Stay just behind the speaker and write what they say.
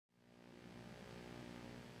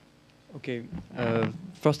Okay.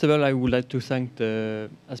 First of all, I would like to thank the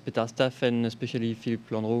Aspetar staff and especially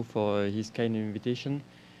Philippe Landreau for his kind invitation.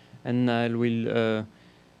 And I will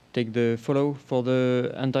take the follow for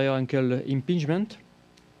the anterior ankle impingement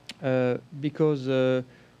because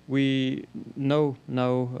we know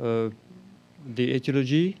now the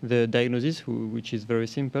etiology, the diagnosis, which is very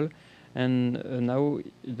simple. And now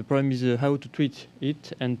the problem is how to treat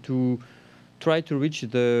it and to try to reach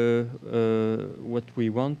the what we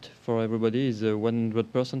want for everybody is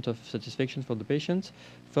 100% of satisfaction for the patients.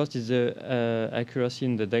 First is the accuracy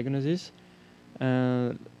in the diagnosis.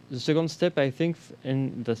 The second step, I think,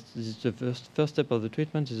 and this is the first step of the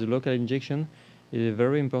treatment, is the local injection. It is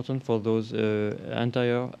very important for those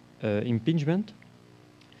anterior impingement.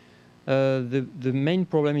 The main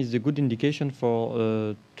problem is the good indication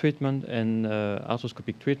for treatment and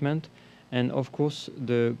arthroscopic treatment. And of course,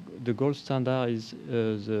 the gold standard is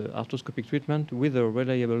the arthroscopic treatment with a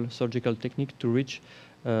reliable surgical technique to reach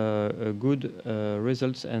good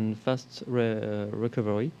results and fast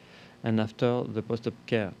recovery and after the post-op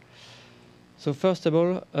care. So first of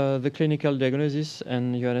all, the clinical diagnosis,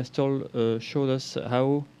 and Johannes Stoll showed us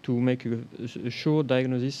how to make a sure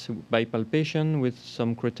diagnosis by palpation with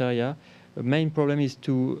some criteria. The main problem is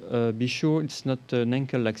to be sure it's not an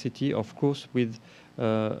ankle laxity, of course, with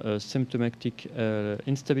symptomatic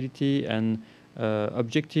instability and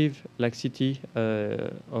objective laxity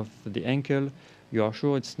of the ankle. You are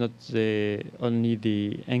sure it's not only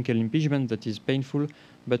the ankle impingement that is painful,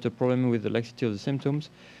 but a problem with the laxity of the symptoms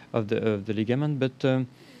of the ligament. But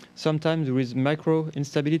sometimes with micro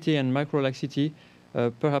instability and micro laxity,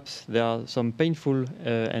 perhaps there are some painful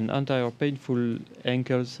and anterior painful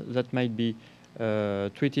ankles that might be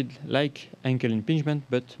treated like ankle impingement,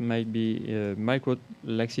 but might be micro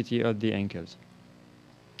laxity of the ankles.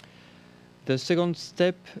 The second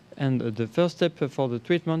step and the first step for the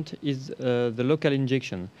treatment is the local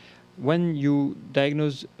injection. When you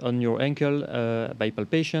diagnose on your ankle by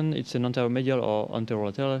palpation, it's an anteromedial or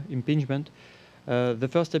anterolateral impingement. The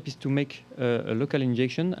first step is to make a local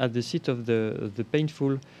injection at the seat of the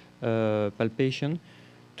painful palpation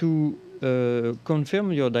to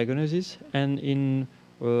confirm your diagnosis, and in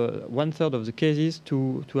 1/3 of the cases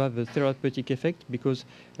to have a therapeutic effect, because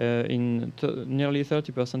in nearly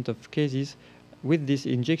 30% of cases with this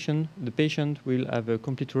injection, the patient will have a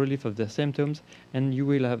complete relief of their symptoms, and you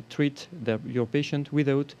will have treat your patient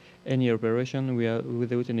without any operation,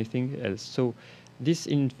 without anything else. So this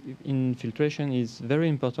infiltration is very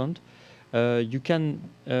important. You can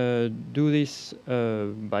do this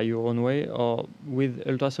by your own way or with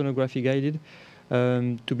ultrasonography guided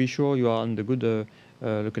to be sure you are on the good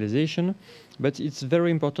localization. But it's very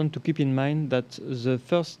important to keep in mind that the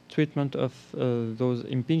first treatment of those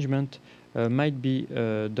impingement might be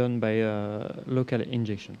done by local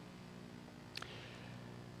injection.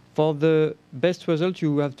 For the best result,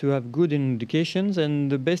 you have to have good indications,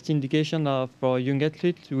 and the best indication are for young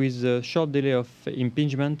athletes with a short delay of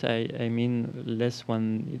impingement. I mean less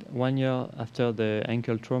 1 year after the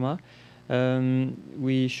ankle trauma.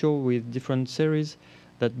 We show with different series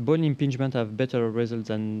that bone impingement have better results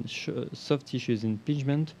than soft tissues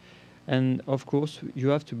impingement. And of course, you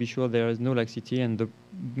have to be sure there is no laxity. And the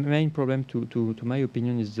main problem, to my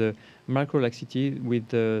opinion, is the micro-laxity with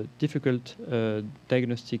the difficult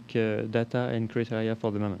diagnostic data and criteria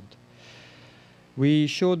for the moment. We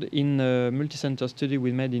showed in a multi-center study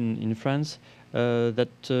we made in France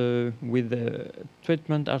that with the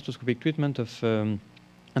arthroscopic treatment of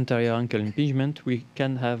anterior ankle impingement, we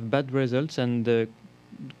can have bad results. And the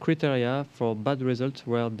criteria for bad results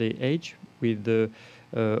were the age. With the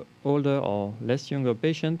older or less younger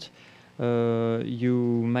patient,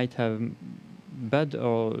 you might have bad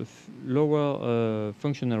or lower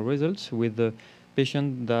functional results with the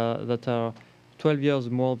patient that are 12 years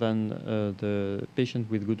more than the patient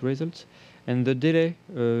with good results. And the delay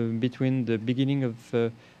between the beginning of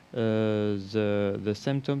the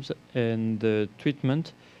symptoms and the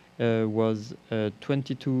treatment was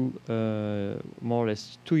 22, more or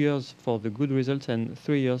less 2 years for the good results and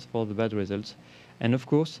 3 years for the bad results. And of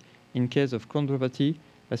course, in case of chondropathy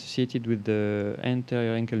associated with the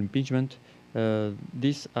anterior ankle impingement,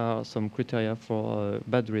 these are some criteria for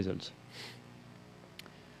bad results.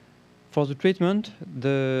 For the treatment,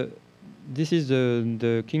 this is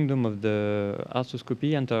the kingdom of the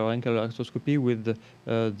arthroscopy, anterior ankle arthroscopy, with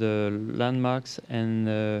the landmarks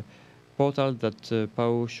and portal that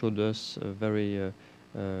Pau showed us very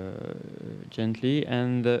gently.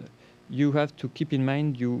 And you have to keep in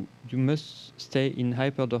mind you must stay in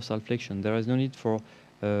hyperdorsal flexion. There is no need for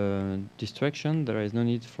distraction. There is no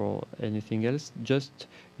need for anything else. Just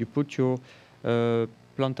you put your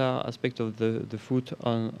plantar aspect of the foot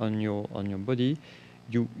on your body,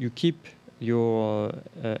 you keep your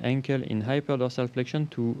ankle in hyperdorsal flexion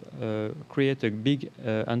to create a big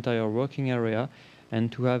anterior working area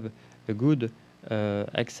and to have a good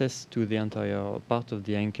access to the anterior part of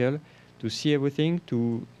the ankle, to see everything,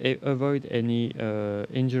 to avoid any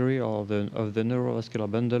injury of the neurovascular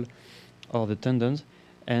bundle or the tendons.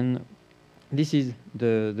 And this is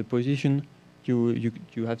the position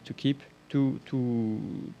you have to keep to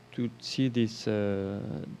see this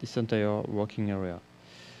this entire working area.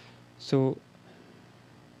 So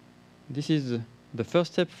this is the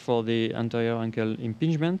first step for the anterior ankle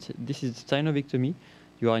impingement. This is synovectomy.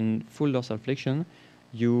 You are in full dorsal flexion.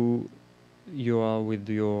 You are with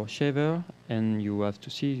your shaver, and you have to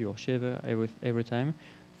see your shaver every time.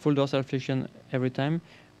 Full dorsal flexion every time.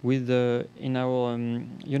 With in our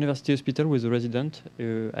university hospital with a resident,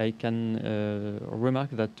 I can remark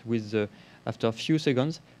that with after a few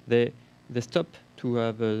seconds they stop to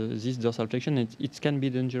have this dorsal flexion. It can be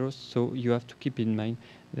dangerous, so you have to keep in mind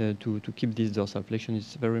to keep this dorsal flexion.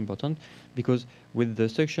 It's very important because with the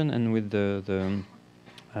suction and with the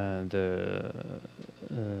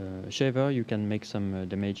shaver you can make some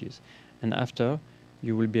damages, and after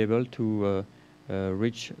you will be able to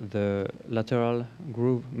reach the lateral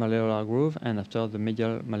groove, malleolar groove, and after the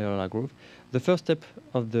medial malleolar groove. The first step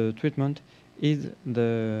of the treatment is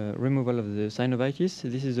the removal of the synovitis.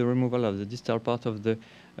 This is the removal of the distal part of the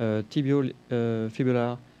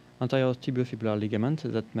tibiofibular, anterior tibiofibular ligament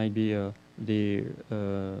that might be the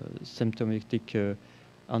symptomatic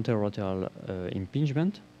anterolateral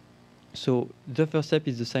impingement. So the first step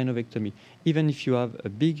is the synovectomy. Even if you have a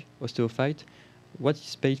big osteophyte, what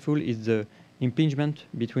is painful is the impingement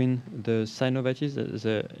between the synovitis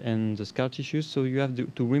and the scar tissues. So you have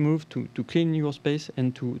to remove, to clean your space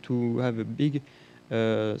and to have a big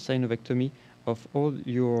synovectomy of all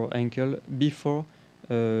your ankle before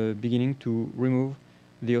beginning to remove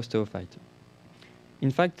the osteophyte.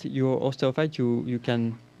 In fact, your osteophyte, you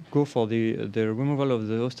can go for the removal of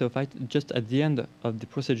the osteophyte just at the end of the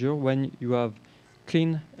procedure when you have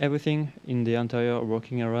cleaned everything in the anterior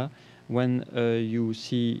working area, when you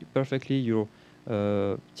see perfectly your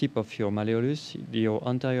tip of your malleolus, your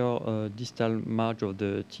anterior distal marge of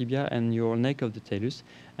the tibia, and your neck of the talus,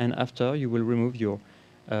 and after you will remove your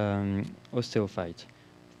osteophyte.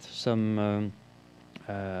 Some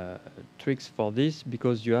tricks for this,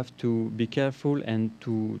 because you have to be careful and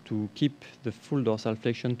to keep the full dorsal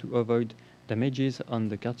flexion to avoid damages on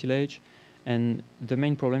the cartilage, and the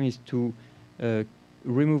main problem is to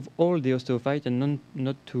remove all the osteophyte and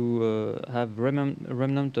not to have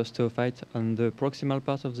remnant osteophyte on the proximal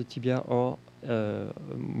part of the tibia or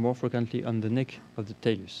more frequently on the neck of the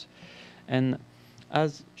talus. And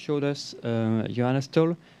as showed us Johannes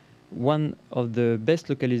Stoll, one of the best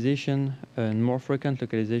localization and more frequent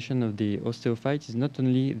localization of the osteophyte is not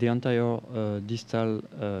only the anterior distal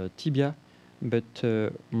tibia, but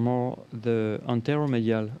more the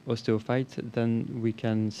anteromedial osteophyte than we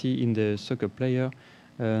can see in the soccer player,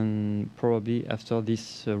 and probably after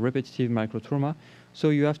this repetitive microtrauma.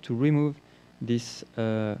 So you have to remove this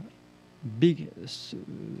big,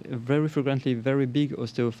 very frequently very big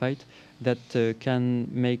osteophyte that can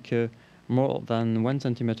make more than 1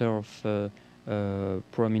 centimeter of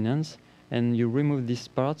prominence, and you remove this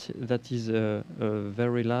part that is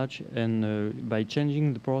very large, and by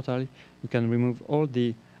changing the portal you can remove all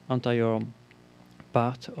the anterior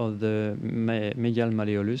part of the medial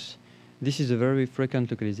malleolus. This is a very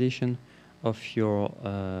frequent localization of your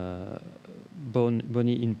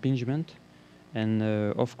bony impingement, and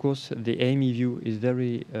of course the AME view is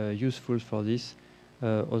very useful for this,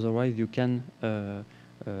 otherwise you can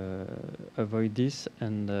avoid this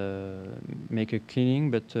and make a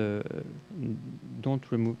cleaning, but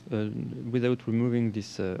don't remove without removing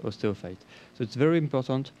this osteophyte. So it's very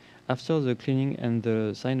important after the cleaning and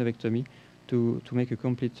the synovectomy to make a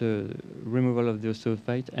complete removal of the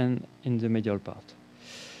osteophyte and in the medial part.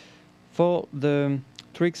 For the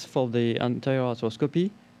tricks for the anterior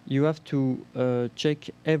arthroscopy, you have to check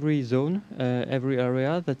every zone, every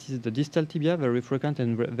area. That is the distal tibia, very frequent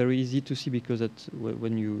and very easy to see, because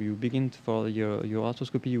when you begin for your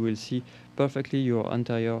arthroscopy, you will see perfectly your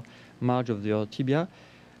anterior marge of your tibia.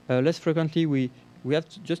 Less frequently, we have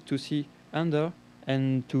just to see under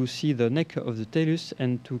and to see the neck of the talus,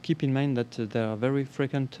 and to keep in mind that there are very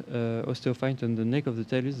frequent osteophytes on the neck of the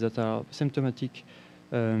talus that are symptomatic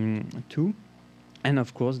too. And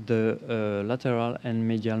of course the lateral and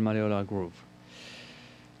medial malleolar groove.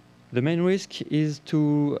 The main risk is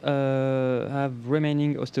to have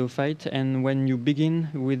remaining osteophyte, and when you begin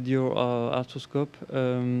with your arthroscope,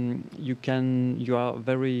 you are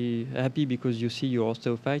very happy because you see your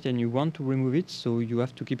osteophyte and you want to remove it. So you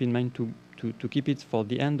have to keep in mind to keep it for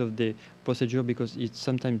the end of the procedure, because it's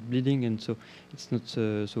sometimes bleeding, and so it's not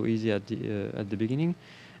so easy at the beginning.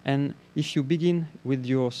 And if you begin with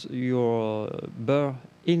your burr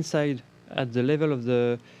inside at the level of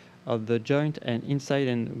the joint and inside,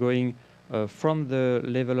 and going from the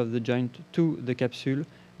level of the joint to the capsule,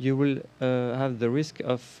 you will have the risk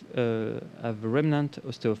of have remnant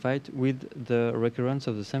osteophyte with the recurrence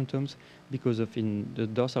of the symptoms, because of in the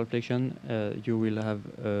dorsal flexion you will have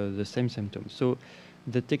the same symptoms. So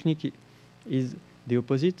the technique is the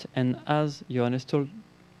opposite, and as Johannes told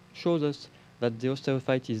shows us that the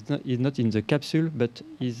osteophyte is not in the capsule but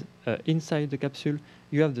is inside the capsule.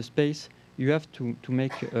 You have the space. You have to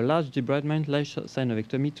make a large debridement, large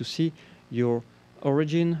synovectomy, to see your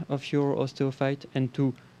origin of your osteophyte, and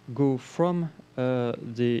to go from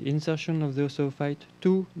the insertion of the osteophyte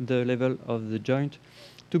to the level of the joint,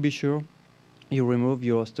 to be sure you remove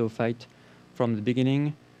your osteophyte from the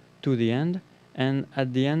beginning to the end. And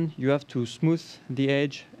at the end, you have to smooth the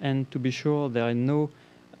edge, and to be sure there are no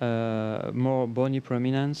more bony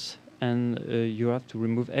prominence, and you have to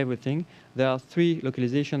remove everything. There are three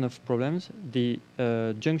localization of problems: the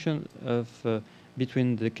junction of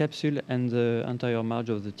between the capsule and the anterior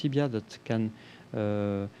margin of the tibia, that can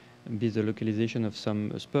be the localization of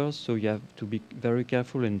some spurs. So you have to be very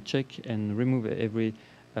careful and check and remove every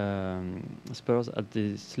spurs at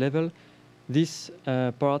this level. This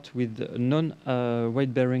part with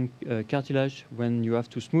non-weight-bearing cartilage, when you have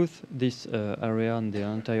to smooth this area on the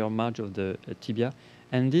anterior margin of the tibia.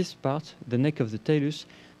 And this part, the neck of the talus,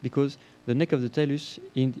 because the neck of the talus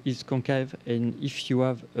is concave, and if you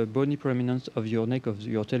have a bony prominence of your neck of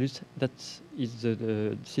your talus, that is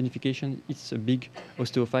the signification it's a big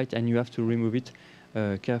osteophyte, and you have to remove it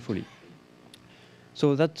carefully.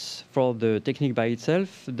 So that's for the technique by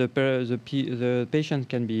itself. The patient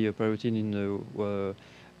can be operated in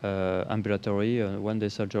ambulatory one-day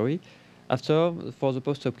surgery. After, for the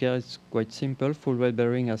post-op care, it's quite simple. Full weight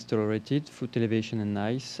bearing as tolerated, foot elevation and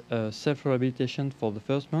nice. Self-rehabilitation for the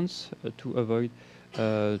first months to avoid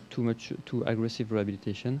too aggressive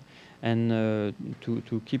rehabilitation, and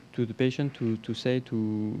to keep to the patient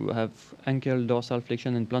to have ankle dorsal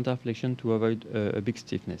flexion and plantar flexion to avoid a big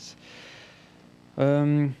stiffness.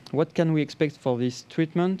 What can we expect for this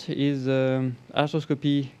treatment is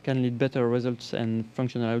arthroscopy can lead better results and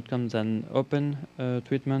functional outcomes than open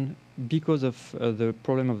treatment, because of the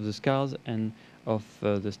problem of the scars and of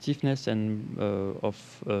the stiffness and of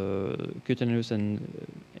cutaneous and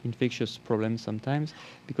infectious problems sometimes,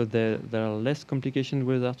 because there are less complications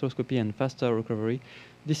with arthroscopy and faster recovery.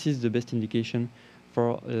 This is the best indication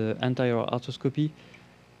for anterior arthroscopy.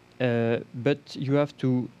 But you have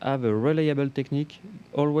to have a reliable technique,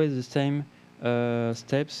 always the same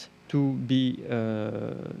steps, to be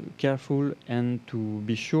careful and to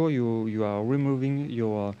be sure you are removing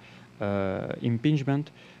your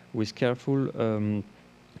impingement with careful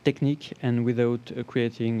technique and without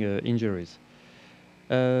creating injuries.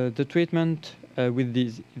 The treatment with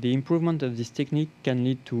the improvement of this technique can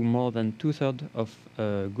lead to more than 2/3 of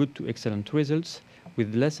good to excellent results,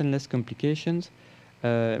 with less and less complications.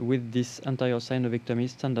 With this anterior synovectomy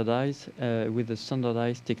standardized with a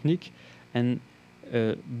standardized technique, and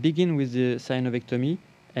begin with the synovectomy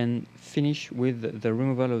and finish with the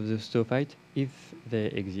removal of the osteophyte if they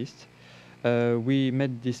exist. We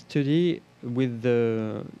made this study with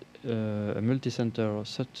the multi-center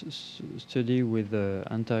study with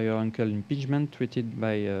anterior ankle impingement treated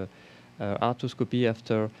by arthroscopy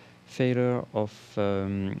after failure of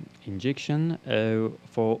injection.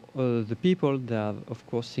 For the people, they have, of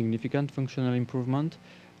course, significant functional improvement.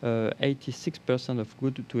 86% of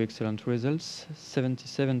good to excellent results,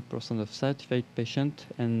 77% of satisfied patient,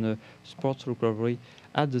 and sports recovery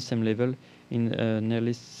at the same level in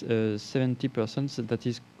nearly 70%. That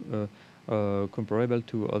is comparable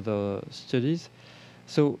to other studies.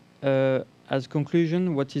 So as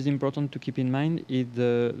conclusion, what is important to keep in mind is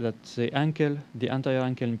that the anterior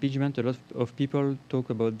ankle impingement, a lot of people talk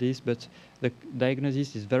about this, but the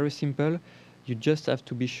diagnosis is very simple. You just have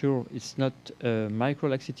to be sure it's not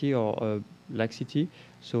microlaxity or laxity.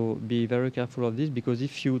 So be very careful of this, because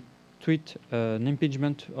if you treat an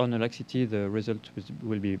impingement on a laxity, the result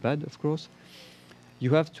will be bad, of course.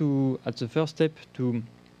 You have to, at the first step, to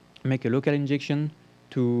make a local injection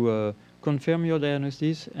to confirm your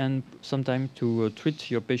diagnosis, and sometimes to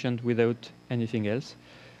treat your patient without anything else.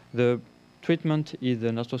 The treatment is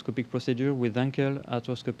an arthroscopic procedure with ankle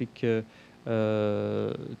arthroscopic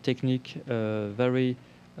technique, very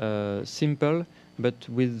simple, but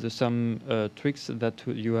with some tricks that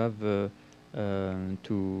you have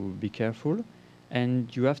to be careful.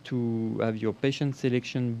 And you have to have your patient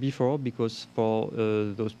selection before, because for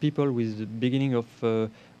those people with the beginning of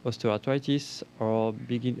osteoarthritis or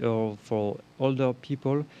for older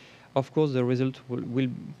people, of course the result will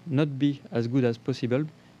not be as good as possible.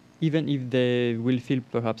 Even if they will feel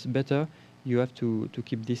perhaps better, you have to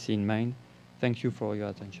keep this in mind. Thank you for your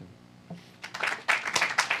attention.